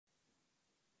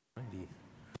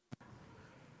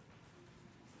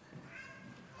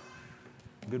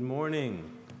Good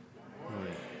morning.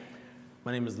 Morning.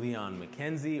 My name is Leon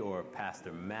McKenzie, or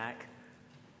Pastor Mac.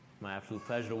 My absolute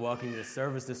pleasure to welcome you to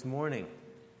service this morning.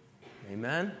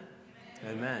 Amen?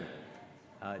 Amen.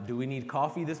 Do we need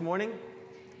coffee this morning?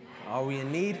 Are we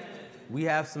in need? We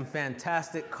have some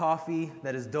fantastic coffee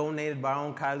that is donated by our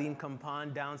own Kylene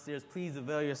Kampan downstairs. Please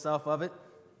avail yourself of it.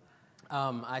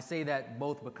 I say that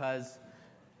both because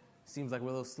it seems like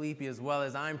we're a little sleepy, as well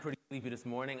as I'm pretty sleepy this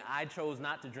morning. I chose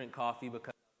not to drink coffee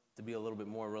because to be a little bit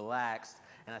more relaxed,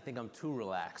 and I think I'm too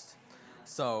relaxed.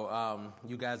 So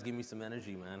you guys give me some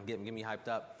energy, man. Get me hyped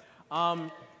up.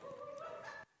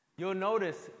 You'll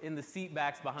notice in the seat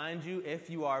backs behind you, if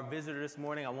you are a visitor this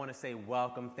morning, I want to say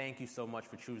welcome. Thank you so much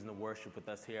for choosing to worship with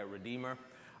us here at Redeemer.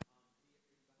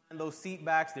 Behind those seat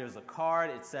backs, there's a card.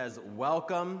 It says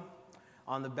welcome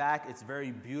on the back. It's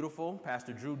very beautiful.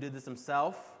 Pastor Drew did this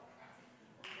himself.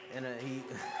 And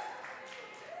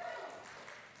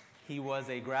he was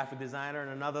a graphic designer in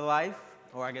another life,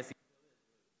 or I guess he still is.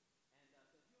 And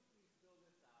so feel free to fill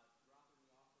this out, drop it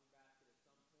in the offering basket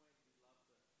at some point.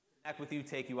 We'd love to connect with you,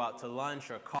 take you out to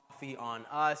lunch or coffee on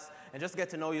us, and just get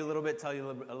to know you a little bit, tell you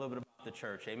a little bit about the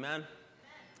church. Amen?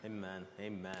 Amen.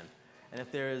 Amen. And if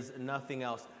there is nothing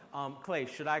else, Clay,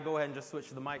 should I go ahead and just switch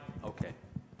to the mic? Okay.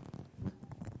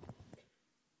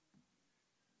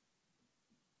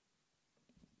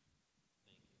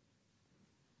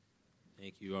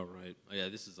 Thank you. All right. Oh, yeah,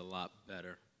 this is a lot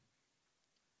better.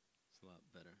 It's a lot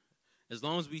better. As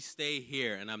long as we stay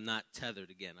here and I'm not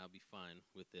tethered again, I'll be fine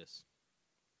with this.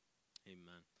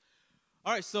 Amen.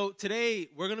 All right, so today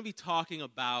we're going to be talking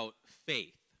about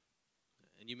faith.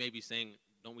 And you may be saying,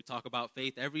 don't we talk about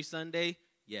faith every Sunday?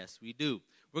 Yes, we do.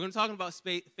 We're going to talk about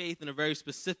faith in a very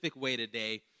specific way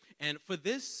today. And for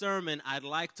this sermon, I'd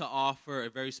like to offer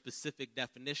a very specific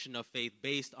definition of faith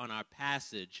based on our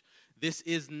passage. This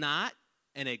is not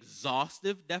an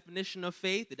exhaustive definition of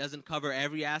faith. It doesn't cover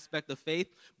every aspect of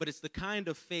faith, but it's the kind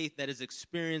of faith that is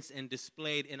experienced and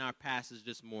displayed in our passage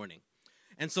this morning.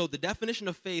 And so the definition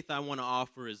of faith I want to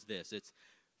offer is this. It's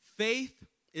faith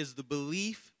is the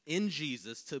belief in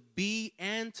Jesus to be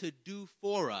and to do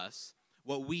for us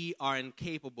what we are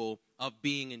incapable of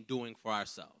being and doing for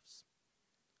ourselves.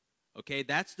 Okay,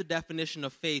 that's the definition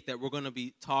of faith that we're going to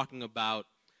be talking about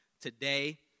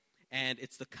today. And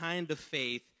it's the kind of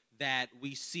faith that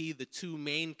we see the two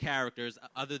main characters,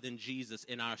 other than Jesus,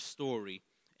 in our story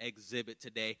exhibit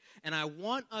today. And I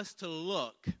want us to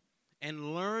look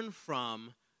and learn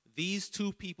from these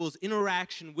two people's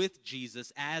interaction with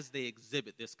Jesus as they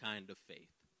exhibit this kind of faith.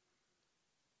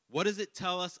 What does it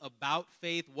tell us about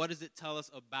faith? What does it tell us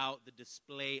about the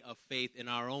display of faith in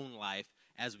our own life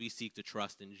as we seek to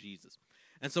trust in Jesus?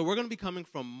 And so we're going to be coming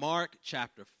from Mark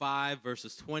chapter 5,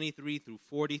 verses 23 through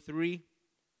 43.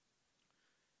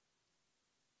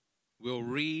 We'll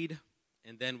read,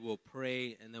 and then we'll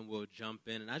pray, and then we'll jump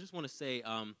in. And I just want to say,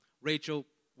 Rachel,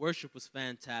 worship was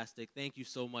fantastic. Thank you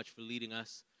so much for leading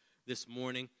us this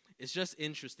morning. It's just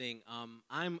interesting.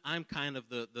 I'm kind of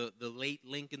the late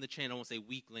link in the chain. I won't say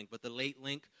weak link, but the late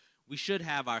link. We should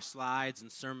have our slides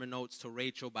and sermon notes to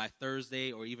Rachel by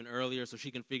Thursday or even earlier so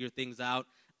she can figure things out.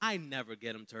 I never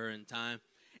get them to her in time.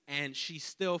 And she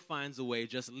still finds a way,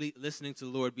 just listening to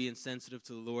the Lord, being sensitive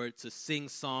to the Lord, to sing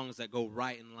songs that go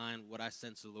right in line with what I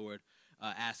sense the Lord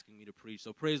asking me to preach.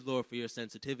 So praise the Lord for your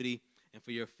sensitivity and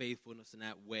for your faithfulness in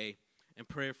that way. And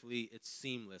prayerfully, it's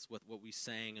seamless with what we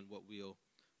sang and what we'll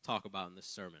talk about in this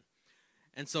sermon.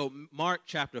 And so Mark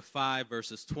chapter 5,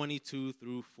 verses 22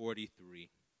 through 43.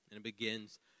 And it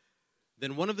begins,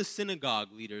 "Then one of the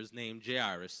synagogue leaders named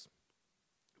Jairus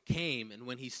came, and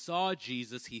when he saw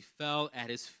Jesus, he fell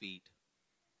at his feet.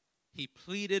 He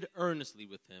pleaded earnestly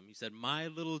with him. He said, 'My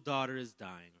little daughter is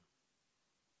dying.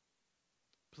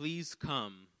 Please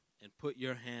come and put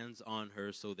your hands on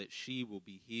her so that she will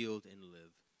be healed and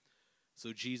live.'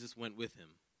 So Jesus went with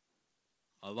him.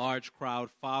 A large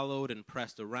crowd followed and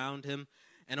pressed around him,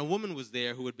 and a woman was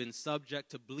there who had been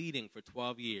subject to bleeding for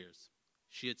 12 years.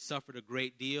 She had suffered a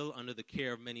great deal under the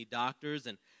care of many doctors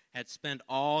and had spent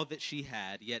all that she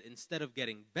had, yet instead of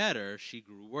getting better, she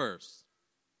grew worse.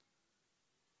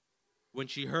 When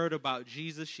she heard about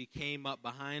Jesus, she came up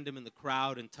behind him in the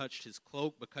crowd and touched his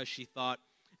cloak because she thought,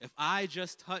 'If I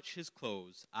just touch his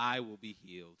clothes, I will be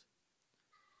healed.'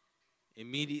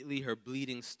 Immediately her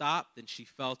bleeding stopped, and she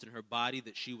felt in her body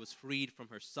that she was freed from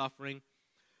her suffering.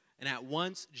 And at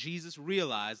once Jesus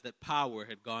realized that power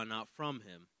had gone out from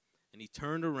him. And he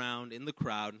turned around in the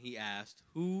crowd and he asked,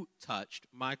 'Who touched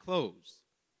my clothes?'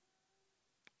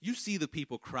 'You see the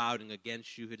people crowding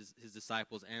against you,' his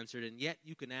disciples answered, 'and yet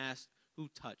you can ask, 'Who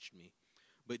touched me?'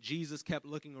 But Jesus kept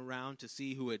looking around to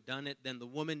see who had done it. Then the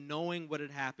woman, knowing what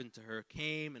had happened to her,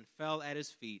 came and fell at his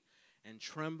feet, and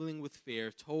trembling with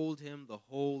fear, told him the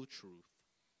whole truth.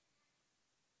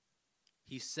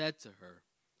 He said to her,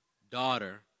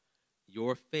 "Daughter,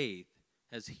 your faith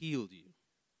has healed you.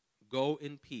 Go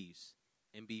in peace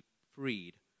and be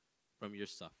freed from your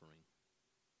suffering."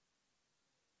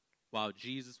 While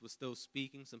Jesus was still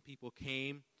speaking, some people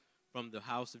came from the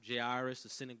house of Jairus, the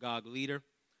synagogue leader.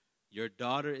 "Your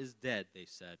daughter is dead," they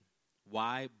said.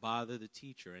 "Why bother the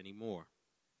teacher anymore?"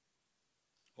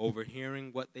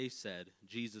 Overhearing what they said,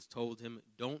 Jesus told him,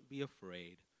 "Don't be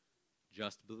afraid,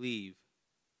 just believe."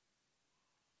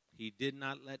 He did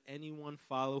not let anyone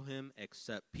follow him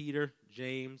except Peter,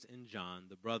 James, and John,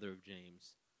 the brother of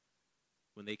James.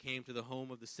 When they came to the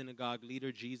home of the synagogue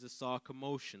leader, Jesus saw a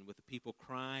commotion with the people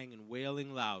crying and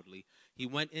wailing loudly. He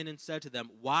went in and said to them,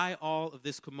 "Why all of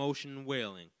this commotion and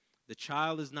wailing? The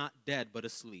child is not dead, but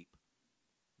asleep."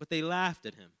 But they laughed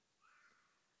at him.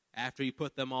 After he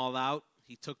put them all out,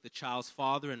 he took the child's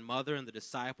father and mother and the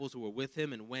disciples who were with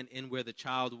him and went in where the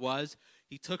child was.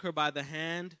 He took her by the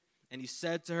hand and he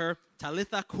said to her,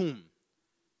 "Talitha kum,"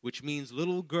 which means,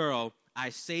 "Little girl, I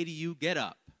say to you, get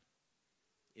up."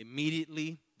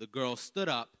 Immediately, the girl stood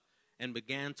up and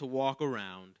began to walk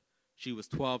around. She was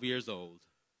 12 years old.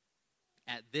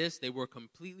 At this, they were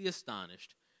completely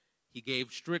astonished. He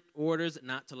gave strict orders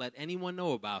not to let anyone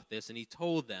know about this, and he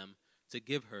told them to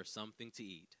give her something to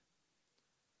eat.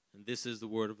 And this is the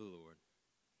word of the Lord.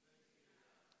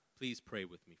 Please pray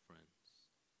with me, friends.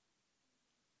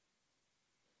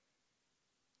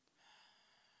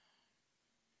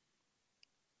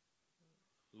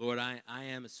 Lord, I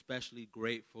am especially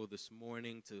grateful this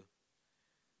morning to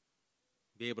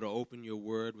be able to open your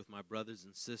word with my brothers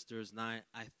and sisters. And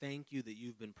I thank you that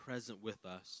you've been present with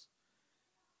us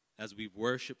as we've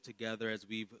worshiped together, as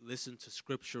we've listened to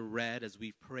scripture read, as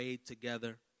we've prayed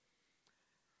together.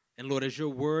 And Lord, as your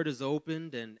word is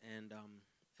opened and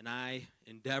I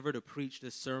endeavor to preach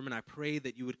this sermon, I pray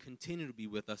that you would continue to be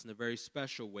with us in a very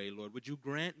special way, Lord. Would you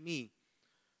grant me,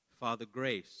 Father,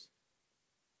 grace?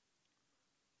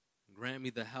 Grant me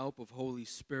the help of Holy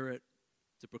Spirit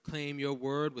to proclaim your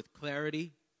word with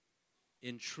clarity.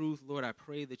 In truth, Lord, I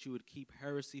pray that you would keep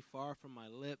heresy far from my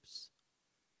lips.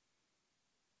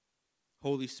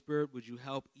 Holy Spirit, would you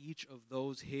help each of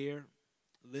those here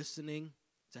listening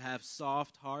to have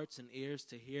soft hearts and ears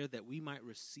to hear, that we might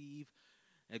receive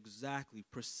exactly,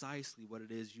 precisely what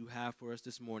it is you have for us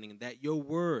this morning, and that your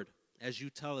word, as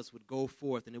you tell us, would go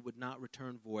forth and it would not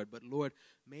return void. But Lord,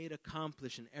 may it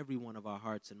accomplish in every one of our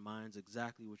hearts and minds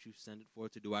exactly what you've sent it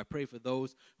forth to do. I pray for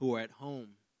those who are at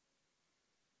home,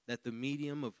 that the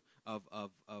medium of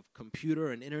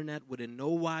computer and internet would in no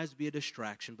wise be a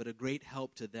distraction, but a great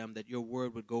help to them, that your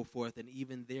word would go forth, and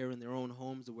even there in their own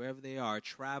homes or wherever they are,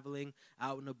 traveling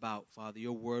out and about, Father,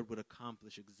 your word would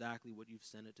accomplish exactly what you've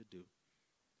sent it to do.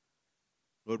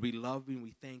 Lord, we love you and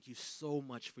we thank you so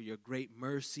much for your great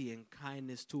mercy and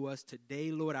kindness to us today.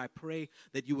 Lord, I pray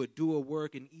that you would do a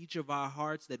work in each of our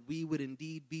hearts, that we would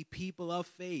indeed be people of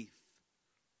faith,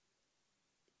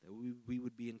 that we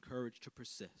would be encouraged to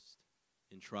persist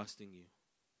in trusting you,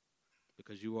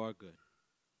 because you are good.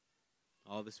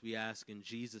 All this we ask in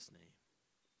Jesus'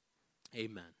 name.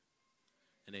 Amen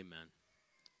and amen.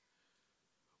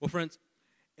 Well, friends,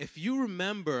 if you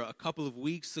remember a couple of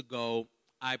weeks ago,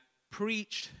 I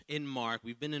preached in Mark.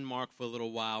 We've been in Mark for a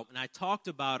little while, and I talked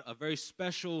about a very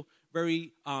special,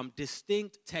 very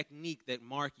distinct technique that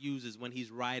Mark uses when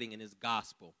he's writing in his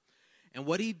gospel. And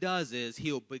what he does is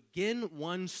he'll begin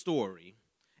one story,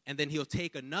 and then he'll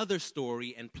take another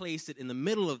story and place it in the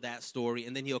middle of that story,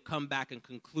 and then he'll come back and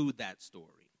conclude that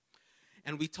story.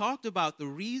 And we talked about the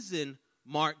reason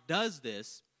Mark does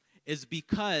this is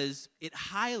because it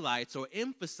highlights or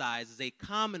emphasizes a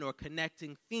common or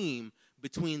connecting theme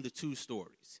between the two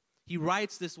stories. He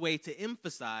writes this way to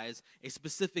emphasize a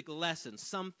specific lesson,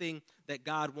 something that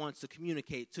God wants to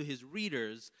communicate to his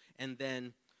readers, and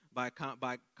then by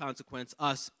consequence,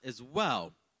 us as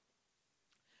well.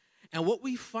 And what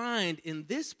we find in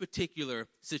this particular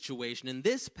situation, in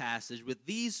this passage with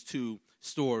these two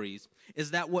stories,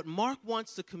 is that what Mark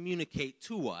wants to communicate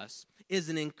to us is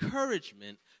an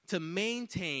encouragement to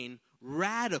maintain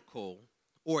radical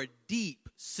or deep,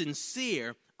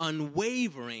 sincere,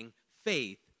 unwavering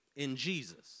faith in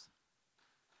Jesus.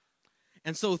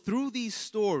 And so through these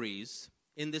stories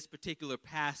in this particular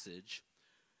passage,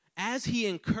 as he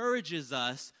encourages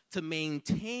us to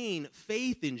maintain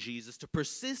faith in Jesus, to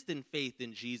persist in faith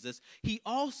in Jesus, he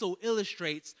also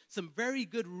illustrates some very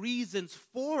good reasons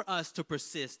for us to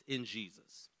persist in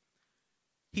Jesus.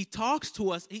 he talks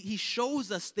to us, he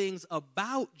shows us things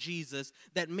about Jesus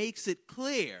that makes it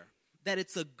clear that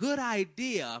it's a good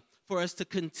idea for us to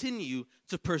continue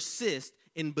to persist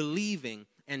in believing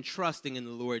and trusting in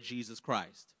the Lord Jesus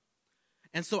Christ.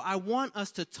 And so I want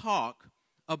us to talk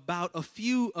about a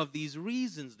few of these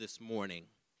reasons this morning.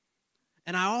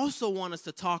 And I also want us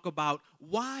to talk about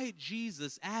why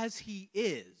Jesus, as he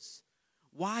is,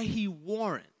 why he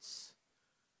warrants,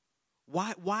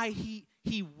 why he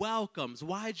welcomes,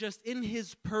 why just in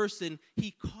his person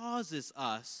he causes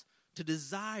us to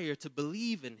desire to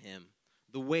believe in him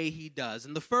the way he does.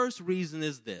 And the first reason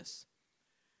is this,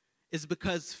 is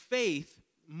because faith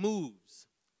moves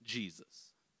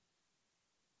Jesus.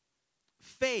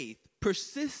 Faith,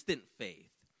 persistent faith,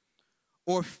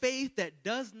 or faith that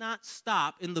does not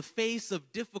stop in the face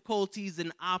of difficulties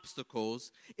and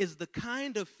obstacles, is the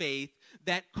kind of faith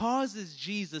that causes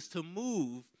Jesus to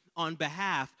move on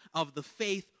behalf of the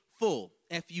faithful,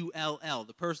 F-U-L-L,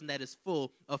 the person that is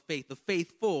full of faith, the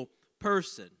faithful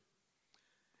person.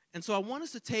 And so I want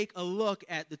us to take a look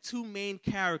at the two main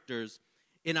characters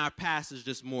in our passage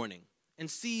this morning and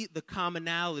see the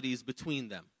commonalities between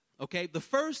them, okay? The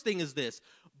first thing is this.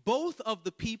 Both of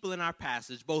the people in our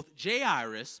passage, both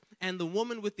Jairus and the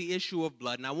woman with the issue of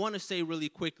blood, and I want to say really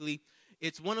quickly,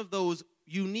 it's one of those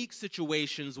unique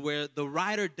situations where the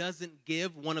writer doesn't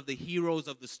give one of the heroes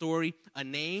of the story a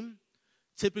name.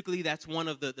 Typically, that's one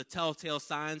of the telltale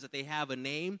signs that they have a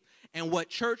name. And what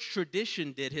church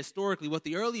tradition did historically, what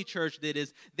the early church did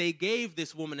is they gave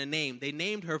this woman a name. They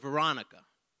named her Veronica.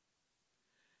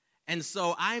 And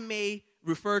so I may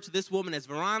refer to this woman as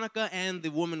Veronica and the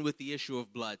woman with the issue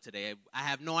of blood today. I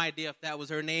have no idea if that was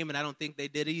her name, and I don't think they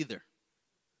did either.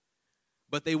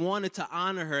 But they wanted to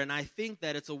honor her, and I think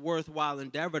that it's a worthwhile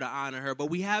endeavor to honor her. But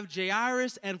we have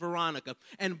Jairus and Veronica,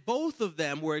 and both of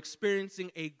them were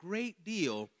experiencing a great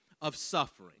deal of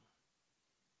suffering.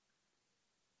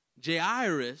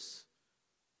 Jairus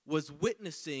was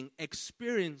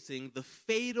experiencing the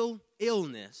fatal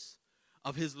illness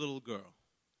of his little girl,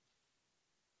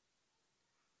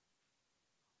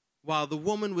 while the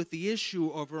woman with the issue,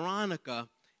 or Veronica,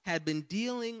 had been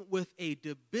dealing with a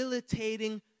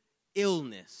debilitating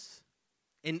illness,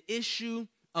 an issue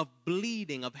of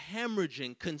bleeding, of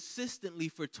hemorrhaging consistently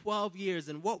for 12 years.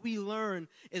 And what we learn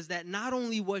is that not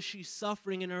only was she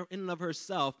suffering in and of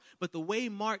herself, but the way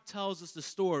Mark tells us the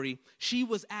story, she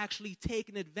was actually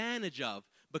taken advantage of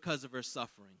because of her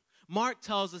suffering. Mark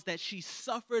tells us that she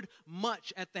suffered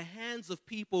much at the hands of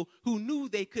people who knew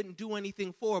they couldn't do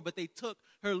anything for her, but they took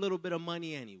her little bit of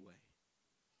money anyway.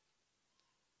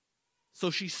 So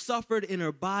she suffered in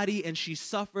her body, and she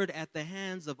suffered at the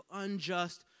hands of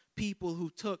unjust people who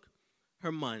took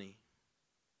her money.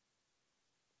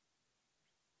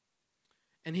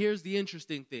 And here's the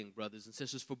interesting thing, brothers and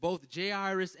sisters, for both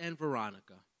Jairus and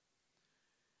Veronica.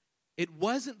 It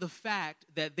wasn't the fact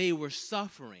that they were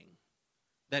suffering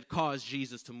that caused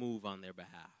Jesus to move on their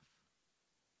behalf.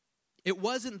 It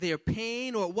wasn't their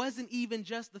pain, or it wasn't even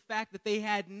just the fact that they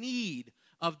had need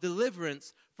of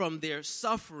deliverance from their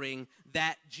suffering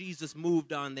that Jesus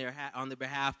moved on their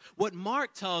behalf. What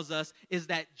Mark tells us is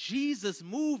that Jesus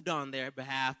moved on their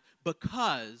behalf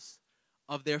because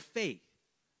of their faith.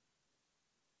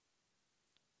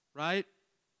 Right?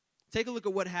 Take a look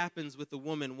at what happens with the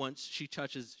woman once she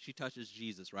touches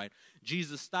Jesus, right?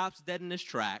 Jesus stops dead in his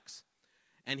tracks,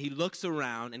 and he looks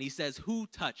around, and he says, "Who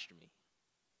touched me?"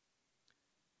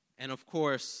 And of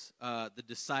course, the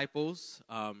disciples,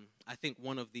 I think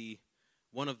one of the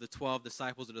 12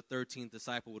 disciples or the 13th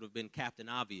disciple would have been Captain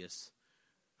Obvious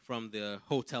from the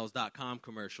Hotels.com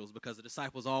commercials, because the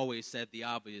disciples always said the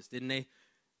obvious, didn't they?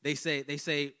 They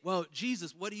say, "Well,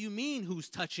 Jesus, what do you mean who's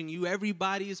touching you?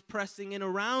 Everybody is pressing in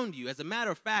around you. As a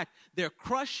matter of fact, they're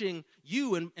crushing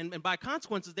you, and by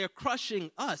consequences, they're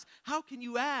crushing us. How can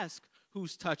you ask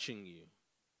who's touching you?"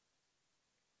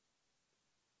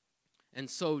 And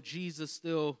so Jesus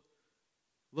still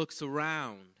looks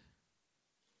around.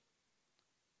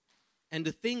 And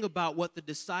the thing about what the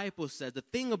disciples said, the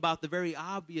thing about the very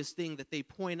obvious thing that they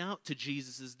point out to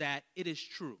Jesus is that it is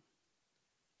true.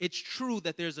 It's true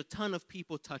that there's a ton of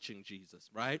people touching Jesus,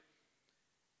 right?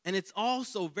 And it's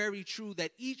also very true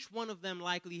that each one of them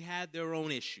likely had their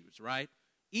own issues, right?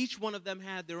 Each one of them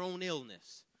had their own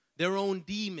illness, their own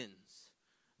demons,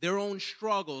 their own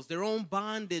struggles, their own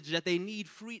bondage that they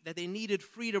needed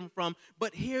freedom from.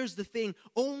 But here's the thing,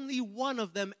 only one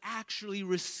of them actually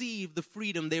received the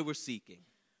freedom they were seeking.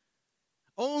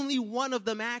 Only one of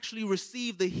them actually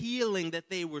received the healing that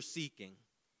they were seeking.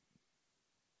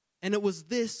 And it was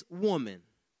this woman.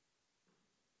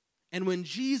 And when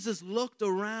Jesus looked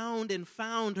around and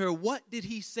found her, what did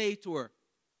he say to her?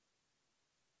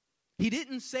 He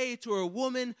didn't say to her,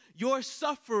 woman, your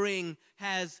suffering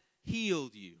has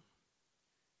healed you.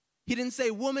 He didn't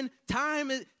say, woman,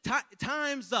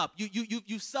 time's up.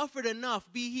 You suffered enough.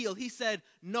 Be healed. He said,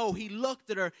 no. He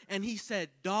looked at her and he said,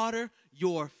 daughter,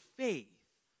 your faith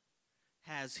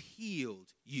has healed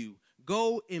you.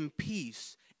 Go in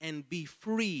peace and be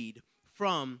freed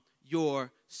from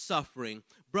your suffering.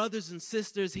 Brothers and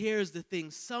sisters, here's the thing.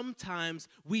 Sometimes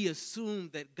we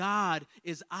assume that God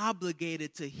is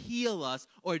obligated to heal us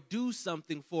or do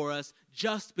something for us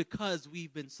just because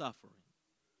we've been suffering.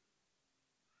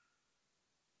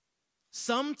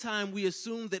 Sometimes we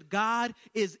assume that God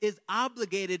is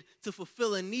obligated to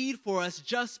fulfill a need for us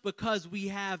just because we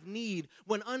have need.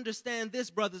 When understand this,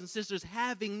 brothers and sisters,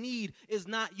 having need is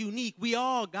not unique. We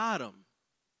all got them.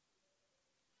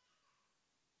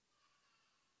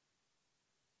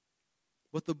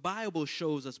 What the Bible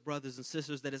shows us, brothers and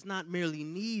sisters, that it's not merely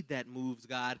need that moves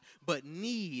God, but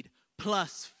need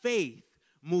plus faith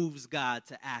moves God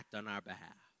to act on our behalf.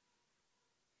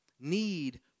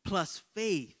 Need plus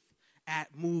faith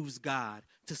moves God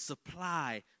to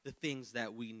supply the things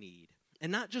that we need. And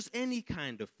not just any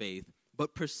kind of faith,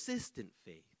 but persistent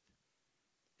faith.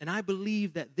 And I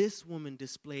believe that this woman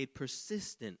displayed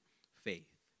persistent faith.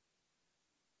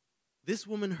 This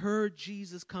woman heard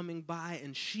Jesus coming by,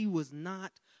 and she was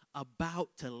not about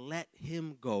to let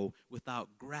him go without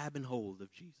grabbing hold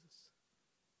of Jesus.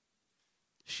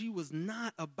 She was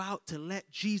not about to let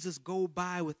Jesus go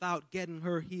by without getting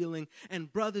her healing.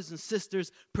 And brothers and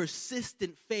sisters,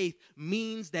 persistent faith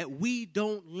means that we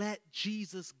don't let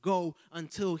Jesus go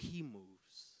until he moves.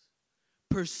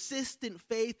 Persistent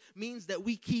faith means that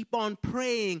we keep on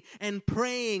praying and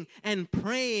praying and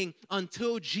praying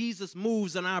until Jesus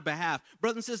moves on our behalf.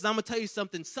 Brothers and sisters, I'm going to tell you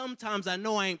something. Sometimes I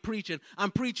know I ain't preaching.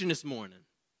 I'm preaching this morning.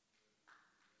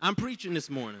 I'm preaching this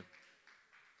morning.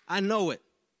 I know it.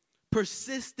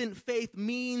 Persistent faith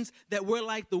means that we're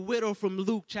like the widow from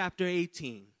Luke chapter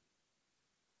 18,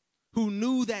 who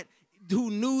knew that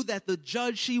the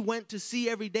judge she went to see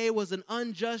every day was an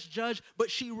unjust judge, but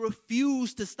she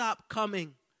refused to stop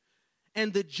coming.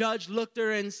 And the judge looked at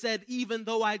her and said, even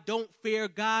though I don't fear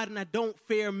God and I don't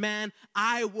fear man,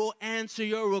 I will answer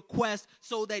your request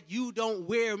so that you don't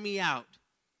wear me out.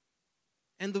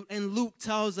 And Luke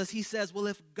tells us, he says, well,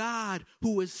 if God,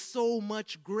 who is so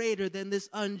much greater than this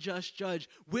unjust judge,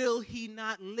 will he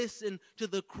not listen to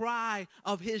the cry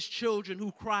of his children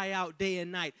who cry out day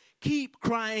and night? Keep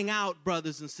crying out,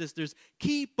 brothers and sisters.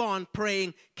 Keep on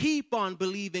praying. Keep on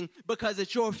believing, because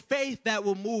it's your faith that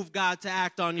will move God to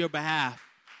act on your behalf.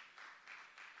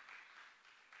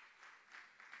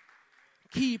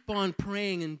 Keep on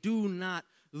praying and do not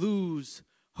lose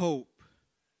hope.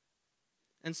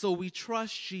 And so we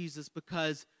trust Jesus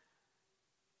because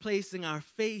placing our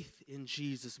faith in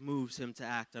Jesus moves him to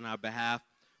act on our behalf.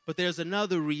 But there's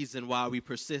another reason why we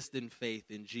persist in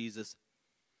faith in Jesus.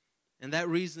 And that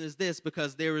reason is this: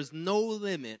 because there is no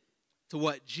limit to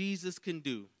what Jesus can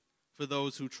do for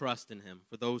those who trust in him,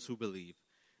 for those who believe.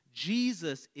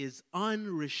 Jesus is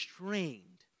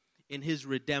unrestrained in his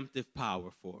redemptive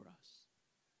power for us.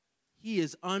 He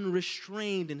is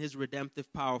unrestrained in his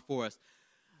redemptive power for us.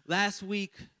 Last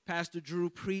week, Pastor Drew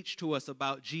preached to us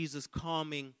about Jesus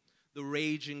calming the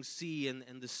raging sea and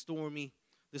the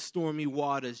stormy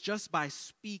waters just by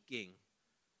speaking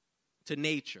to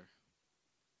nature,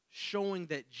 showing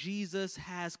that Jesus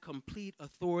has complete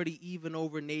authority even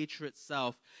over nature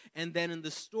itself. And then in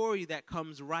the story that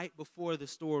comes right before the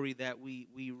story that we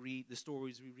read, the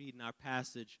stories we read in our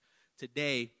passage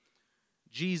today,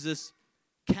 Jesus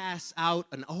casts out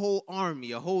a whole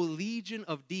army, a whole legion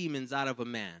of demons out of a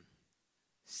man,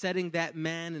 setting that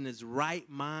man in his right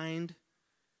mind,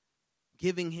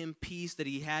 giving him peace that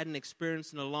he hadn't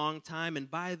experienced in a long time. And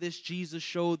by this, Jesus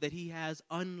showed that he has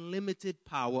unlimited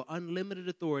power, unlimited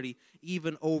authority,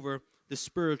 even over the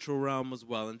spiritual realm as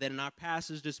well. And then in our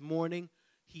passage this morning,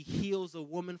 he heals a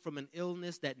woman from an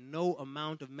illness that no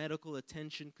amount of medical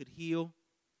attention could heal.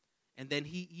 And then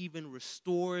he even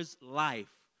restores life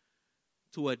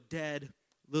to a dead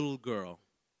little girl,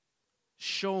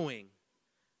 showing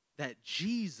that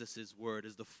Jesus' word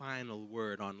is the final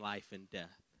word on life and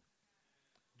death.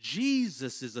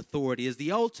 Jesus' authority is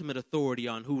the ultimate authority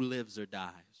on who lives or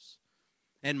dies.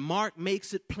 And Mark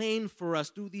makes it plain for us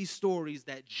through these stories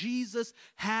that Jesus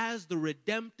has the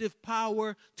redemptive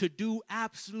power to do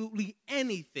absolutely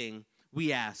anything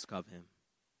we ask of him.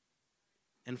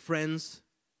 And friends,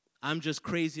 I'm just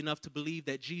crazy enough to believe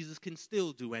that Jesus can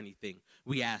still do anything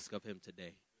we ask of him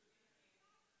today.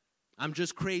 I'm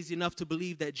just crazy enough to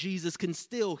believe that Jesus can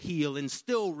still heal and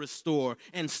still restore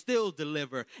and still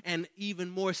deliver and even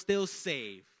more still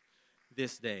save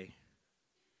this day.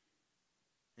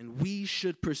 And we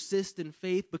should persist in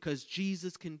faith because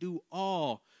Jesus can do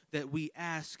all that we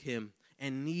ask him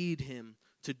and need him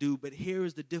to do. But here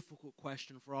is the difficult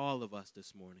question for all of us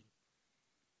this morning.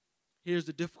 Here's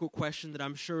the difficult question that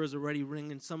I'm sure is already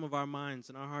ringing some of our minds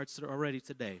and our hearts already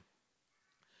today.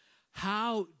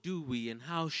 How do we and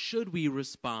how should we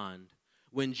respond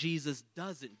when Jesus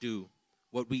doesn't do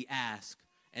what we ask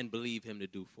and believe him to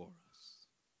do for us?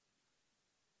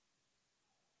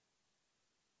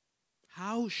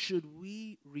 How should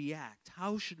we react?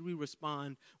 How should we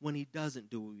respond when he doesn't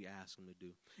do what we ask him to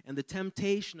do? And the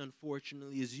temptation,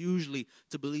 unfortunately, is usually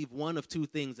to believe one of two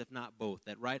things, if not both.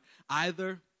 That, right?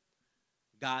 Either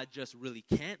God just really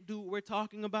can't do what we're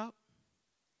talking about,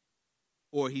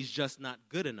 or he's just not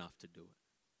good enough to do it.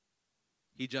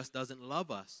 He just doesn't love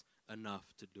us enough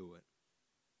to do it.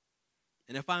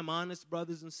 And if I'm honest,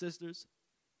 brothers and sisters,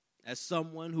 as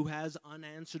someone who has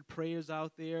unanswered prayers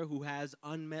out there, who has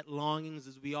unmet longings,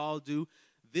 as we all do,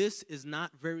 this is not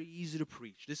very easy to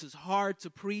preach. This is hard to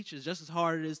preach. It's just as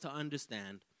hard as it is to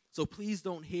understand. So please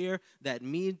don't hear that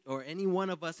me or any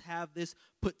one of us have this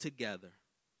put together.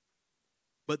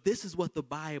 But this is what the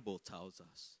Bible tells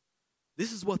us.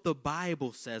 This is what the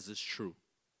Bible says is true.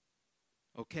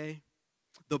 Okay?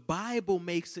 The Bible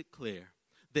makes it clear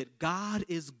that God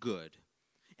is good,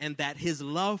 and that his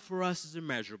love for us is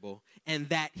immeasurable, and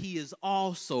that he is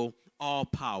also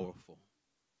all-powerful.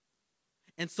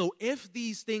 And so if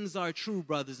these things are true,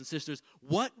 brothers and sisters,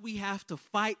 what we have to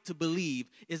fight to believe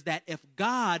is that if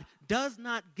God does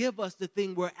not give us the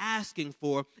thing we're asking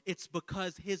for, it's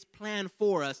because his plan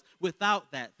for us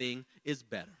without that thing is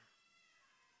better.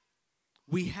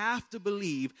 We have to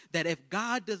believe that if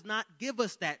God does not give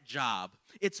us that job,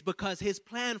 it's because his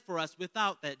plan for us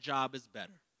without that job is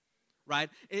better.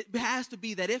 Right? It has to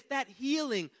be that if that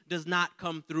healing does not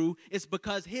come through, it's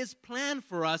because his plan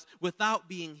for us without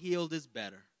being healed is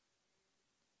better.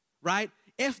 Right?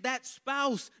 If that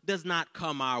spouse does not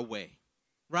come our way,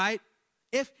 right?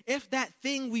 If that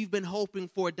thing we've been hoping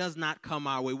for does not come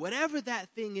our way, whatever that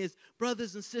thing is,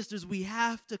 brothers and sisters, we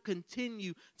have to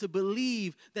continue to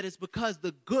believe that it's because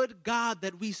the good God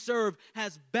that we serve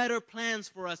has better plans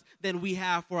for us than we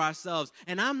have for ourselves.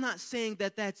 And I'm not saying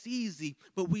that that's easy,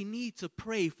 but we need to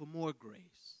pray for more grace.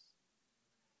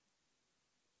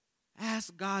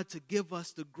 Ask God to give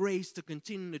us the grace to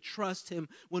continue to trust him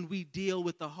when we deal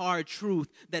with the hard truth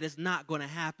that it's not going to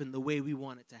happen the way we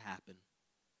want it to happen.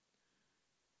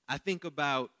 I think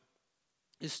about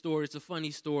this story. It's a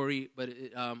funny story, but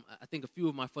I think a few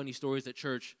of my funny stories at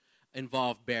church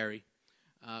involve Barry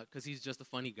because he's just a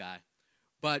funny guy.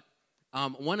 But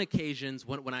one occasion,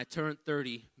 when I turned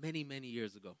 30, many, many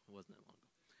years ago, it wasn't that long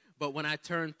ago, but when I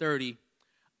turned 30,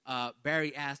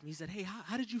 Barry asked me, he said, hey,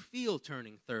 how did you feel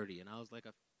turning 30? And I was like,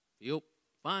 I feel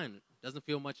fine. It doesn't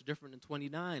feel much different than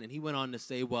 29. And he went on to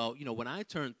say, well, you know, when I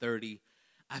turned 30,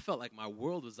 I felt like my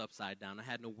world was upside down. I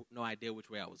had no idea which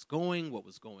way I was going, what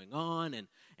was going on.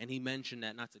 And he mentioned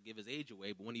that, not to give his age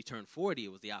away, but when he turned 40, it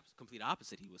was the complete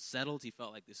opposite. He was settled. He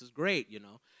felt like this is great, you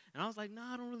know. And I was like, no,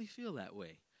 I don't really feel that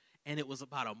way. And it was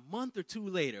about a month or two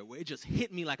later where it just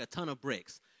hit me like a ton of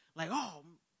bricks. Like,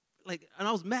 and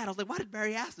I was mad. I was like, why did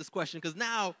Barry ask this question? Because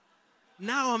now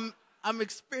I'm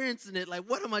experiencing it. Like,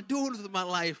 what am I doing with my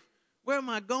life? Where am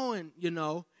I going, you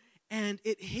know? And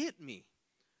it hit me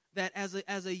that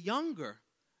as a younger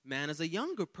man, as a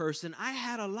younger person, I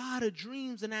had a lot of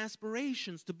dreams and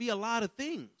aspirations to be a lot of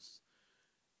things.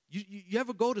 You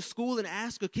ever go to school and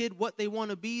ask a kid what they want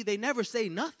to be? They never say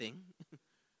nothing.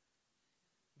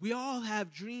 We all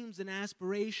have dreams and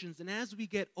aspirations, and as we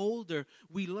get older,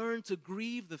 we learn to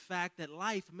grieve the fact that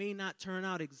life may not turn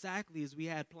out exactly as we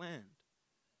had planned.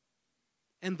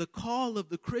 And the call of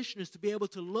the Christian is to be able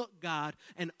to look God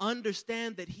and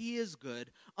understand that he is good,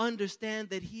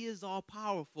 understand that he is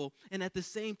all-powerful, and at the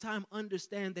same time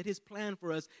understand that his plan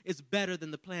for us is better than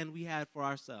the plan we had for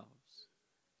ourselves.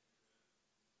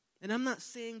 And I'm not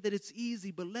saying that it's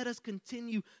easy, but let us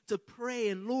continue to pray.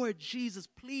 And Lord Jesus,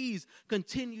 please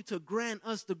continue to grant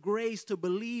us the grace to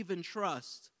believe and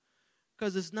trust.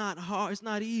 Because it's not hard, it's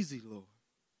not easy, Lord.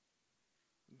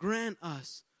 Grant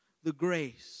us the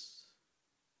grace.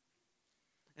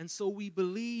 And so we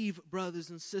believe, brothers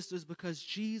and sisters, because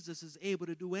Jesus is able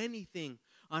to do anything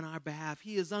on our behalf.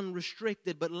 He is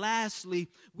unrestricted. But lastly,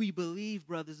 we believe,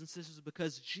 brothers and sisters,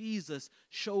 because Jesus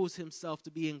shows himself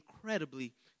to be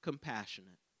incredibly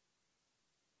compassionate,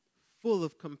 full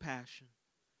of compassion.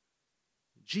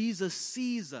 Jesus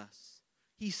sees us.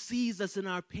 He sees us in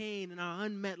our pain and our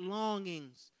unmet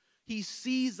longings. He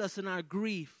sees us in our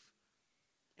grief.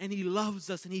 And he loves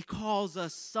us and he calls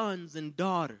us sons and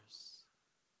daughters.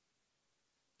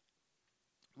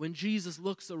 when Jesus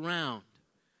looks around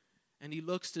and he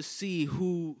looks to see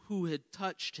who had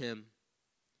touched him,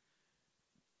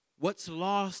 what's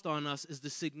lost on us is the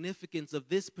significance of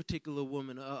this particular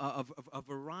woman, of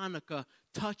Veronica,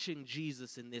 touching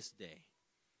Jesus in this day.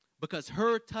 Because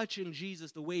her touching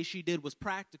Jesus the way she did was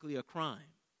practically a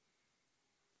crime.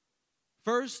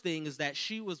 First thing is that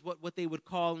she was what they would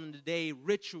call in the day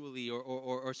ritually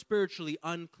or spiritually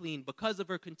unclean. Because of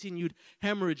her continued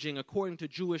hemorrhaging, according to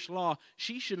Jewish law,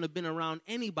 she shouldn't have been around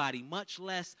anybody, much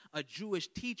less a Jewish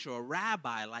teacher, a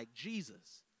rabbi like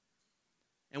Jesus.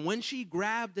 And when she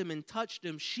grabbed him and touched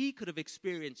him, she could have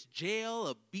experienced jail,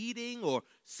 a beating, or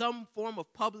some form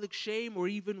of public shame, or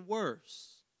even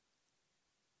worse.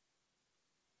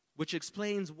 Which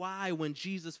explains why when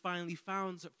Jesus finally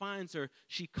finds her,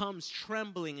 she comes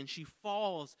trembling and she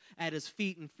falls at his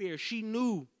feet in fear. She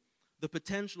knew the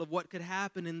potential of what could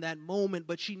happen in that moment,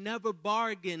 but she never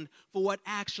bargained for what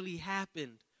actually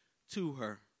happened to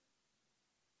her.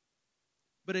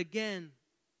 But again,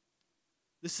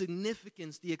 the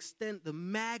significance, the extent, the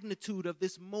magnitude of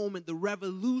this moment, the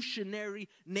revolutionary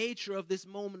nature of this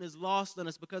moment is lost on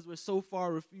us because we're so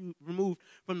far removed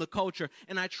from the culture.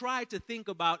 And I tried to think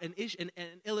about an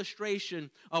illustration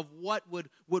of what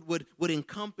would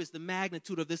encompass the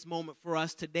magnitude of this moment for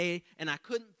us today, and I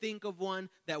couldn't think of one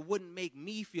that wouldn't make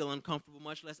me feel uncomfortable,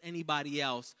 much less anybody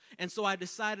else. And so I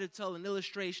decided to tell an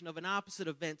illustration of an opposite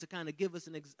event to kind of give us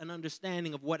an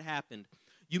understanding of what happened.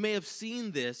 You may have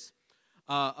seen this.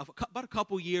 About a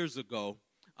couple years ago,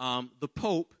 the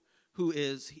Pope, who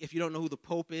is, if you don't know who the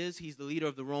Pope is, he's the leader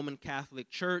of the Roman Catholic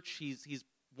Church. He's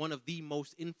one of the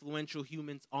most influential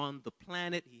humans on the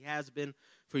planet. He has been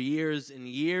for years and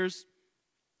years.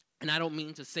 And I don't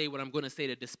mean to say what I'm going to say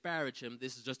to disparage him.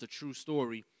 This is just a true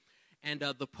story. And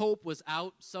the Pope was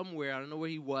out somewhere, I don't know where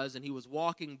he was, and he was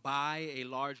walking by a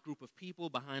large group of people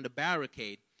behind a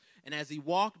barricade. And as he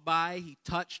walked by, he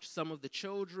touched some of the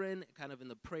children, kind of in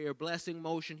the prayer blessing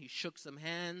motion. He shook some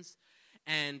hands.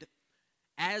 And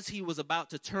as he was about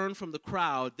to turn from the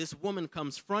crowd, this woman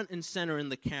comes front and center in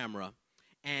the camera.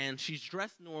 And she's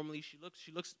dressed normally. She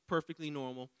looks perfectly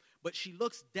normal. But she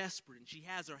looks desperate. And she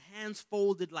has her hands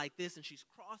folded like this. And she's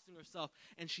crossing herself.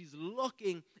 And she's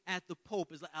looking at the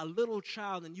Pope as like a little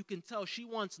child. And you can tell she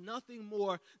wants nothing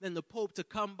more than the Pope to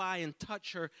come by and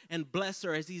touch her and bless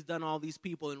her as he's done all these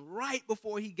people. And right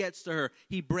before he gets to her,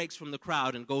 he breaks from the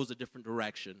crowd and goes a different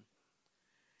direction.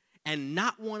 And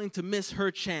not wanting to miss her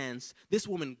chance, this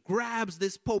woman grabs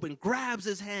this Pope and grabs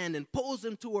his hand and pulls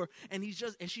him to her. And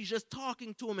she's just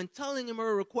talking to him and telling him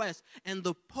her request. And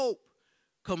the Pope,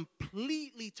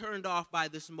 completely turned off by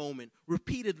this moment,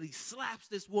 repeatedly slaps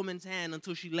this woman's hand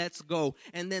until she lets go.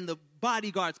 And then the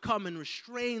bodyguards come and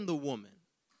restrain the woman.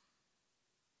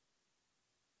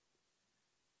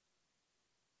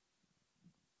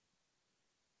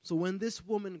 So when this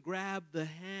woman grabbed the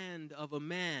hand of a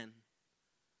man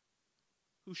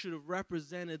who should have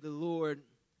represented the Lord,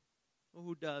 or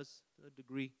who does to a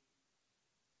degree,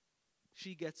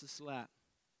 she gets a slap.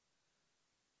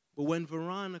 But when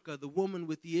Veronica, the woman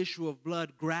with the issue of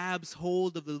blood, grabs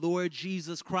hold of the Lord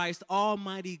Jesus Christ,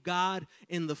 Almighty God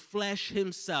in the flesh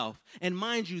himself. And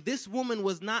mind you, this woman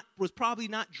was probably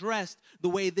not dressed the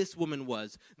way this woman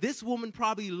was. This woman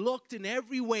probably looked in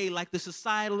every way like the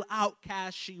societal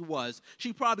outcast she was.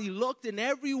 She probably looked in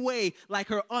every way like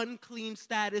her unclean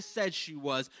status said she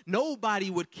was. Nobody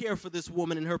would care for this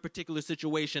woman in her particular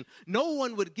situation. No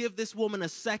one would give this woman a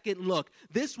second look.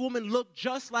 This woman looked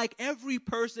just like every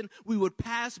person we would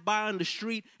pass by on the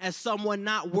street as someone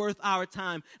not worth our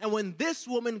time. And when this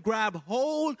woman grabbed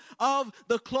hold of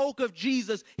the cloak of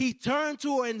Jesus, he turned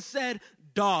to her and said,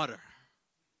 "Daughter."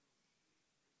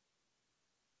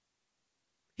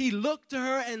 He looked to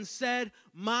her and said,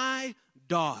 "My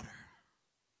daughter."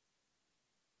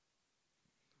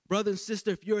 Brother and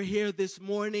sister, if you're here this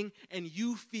morning and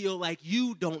you feel like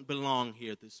you don't belong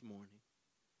here this morning,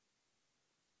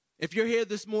 if you're here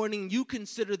this morning, you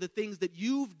consider the things that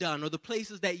you've done or the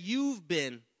places that you've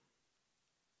been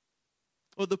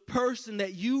or the person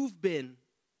that you've been,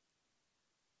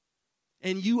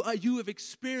 and you have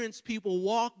experienced people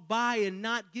walk by and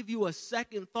not give you a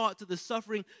second thought to the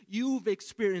suffering you've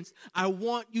experienced, I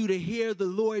want you to hear the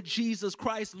Lord Jesus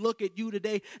Christ look at you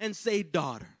today and say,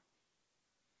 "Daughter."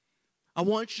 I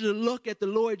want you to look at the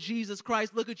Lord Jesus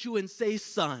Christ, look at you and say,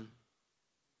 "Son."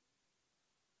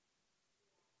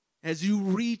 As you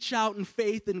reach out in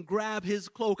faith and grab his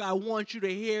cloak, I want you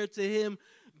to hear to him,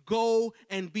 "Go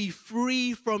and be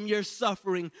free from your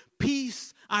suffering.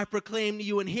 Peace I proclaim to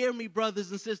you." And hear me, brothers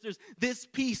and sisters, this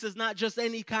peace is not just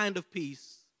any kind of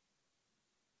peace.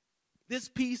 This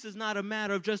peace is not a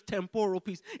matter of just temporal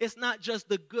peace. It's not just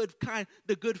the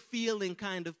good feeling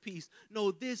kind of peace.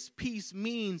 No, this peace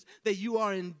means that you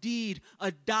are indeed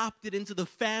adopted into the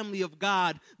family of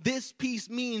God. This peace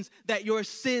means that your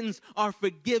sins are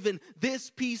forgiven. This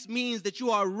peace means that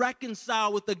you are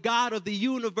reconciled with the God of the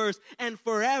universe, and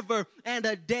forever and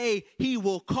a day he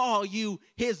will call you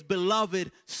his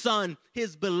beloved son,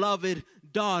 his beloved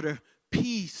daughter.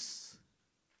 Peace.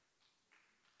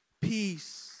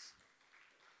 Peace.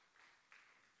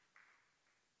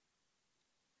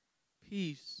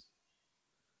 Peace.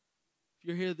 If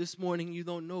you're here this morning, you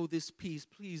don't know this peace,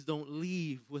 please don't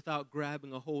leave without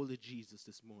grabbing a hold of Jesus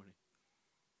this morning,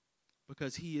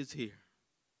 because he is here.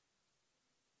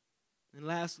 And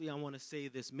lastly, I want to say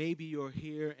this. Maybe you're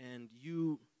here and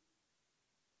you've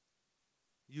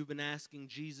been asking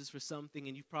Jesus for something,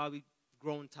 and you've probably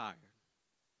grown tired.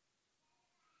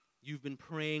 You've been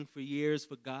praying for years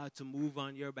for God to move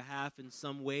on your behalf in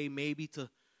some way, maybe to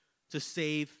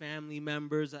save family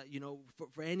members,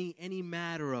 for any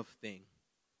matter of thing.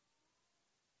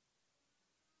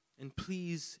 And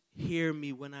please hear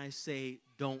me when I say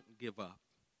don't give up.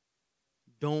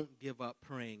 Don't give up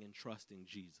praying and trusting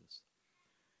Jesus.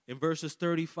 In verses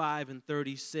 35 and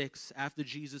 36, after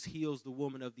Jesus heals the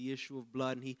woman of the issue of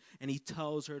blood, and he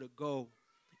tells her to go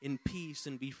in peace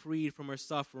and be freed from her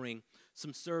suffering,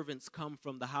 some servants come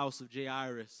from the house of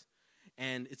Jairus.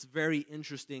 And it's very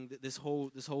interesting that this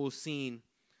whole scene,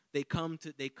 they come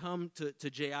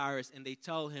to Jairus, and they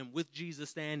tell him, with Jesus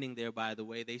standing there, by the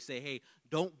way, they say, hey,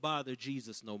 don't bother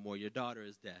Jesus no more. Your daughter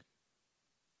is dead.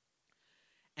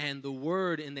 And the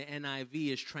word in the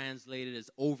NIV is translated as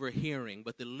overhearing,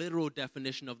 but the literal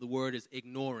definition of the word is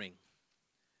ignoring.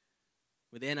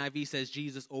 When the NIV says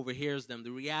Jesus overhears them,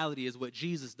 the reality is what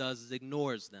Jesus does is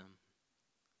ignores them.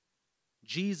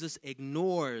 Jesus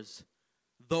ignores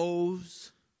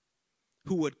those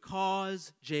who would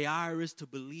cause Jairus to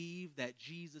believe that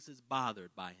Jesus is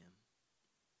bothered by him.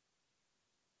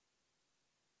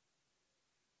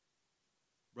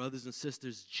 Brothers and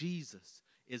sisters, Jesus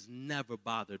is never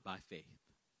bothered by faith.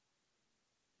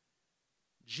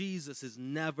 Jesus is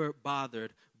never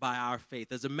bothered by our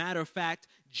faith. As a matter of fact,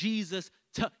 Jesus,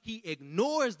 he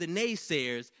ignores the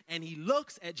naysayers, and he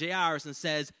looks at Jairus and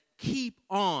says, keep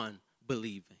on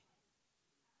believing.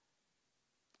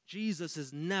 Jesus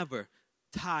is never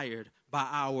tired by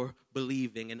our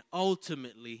believing, and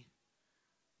ultimately,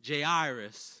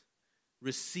 Jairus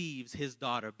receives his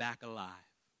daughter back alive.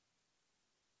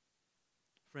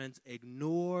 Friends,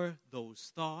 ignore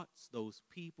those thoughts, those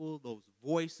people, those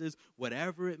voices,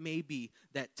 whatever it may be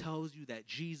that tells you that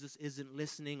Jesus isn't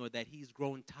listening or that he's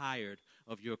grown tired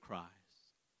of your cries.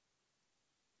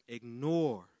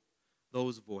 Ignore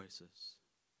those voices.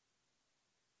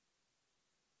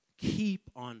 Keep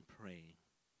on praying.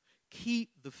 Keep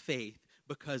the faith,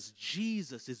 because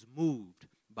Jesus is moved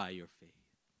by your faith.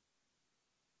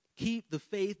 Keep the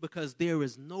faith, because there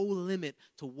is no limit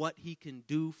to what he can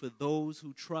do for those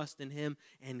who trust in him.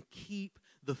 And keep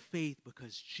the faith,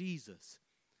 because Jesus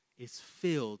is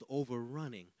filled,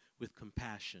 overrunning with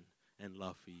compassion and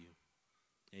love for you.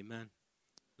 Amen.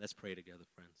 Let's pray together,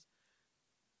 friends.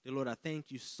 Dear Lord, I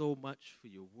thank you so much for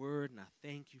your word, and I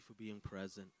thank you for being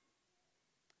present.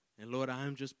 And Lord, I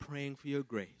am just praying for your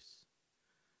grace,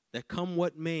 that come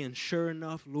what may, and sure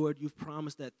enough, Lord, you've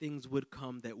promised that things would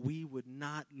come, that we would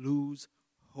not lose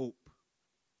hope,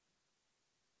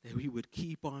 that we would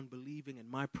keep on believing. And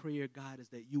my prayer, God, is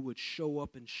that you would show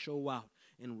up and show out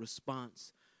in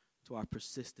response to our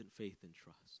persistent faith and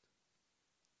trust.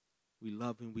 We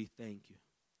love and we thank you.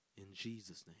 In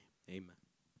Jesus' name, amen.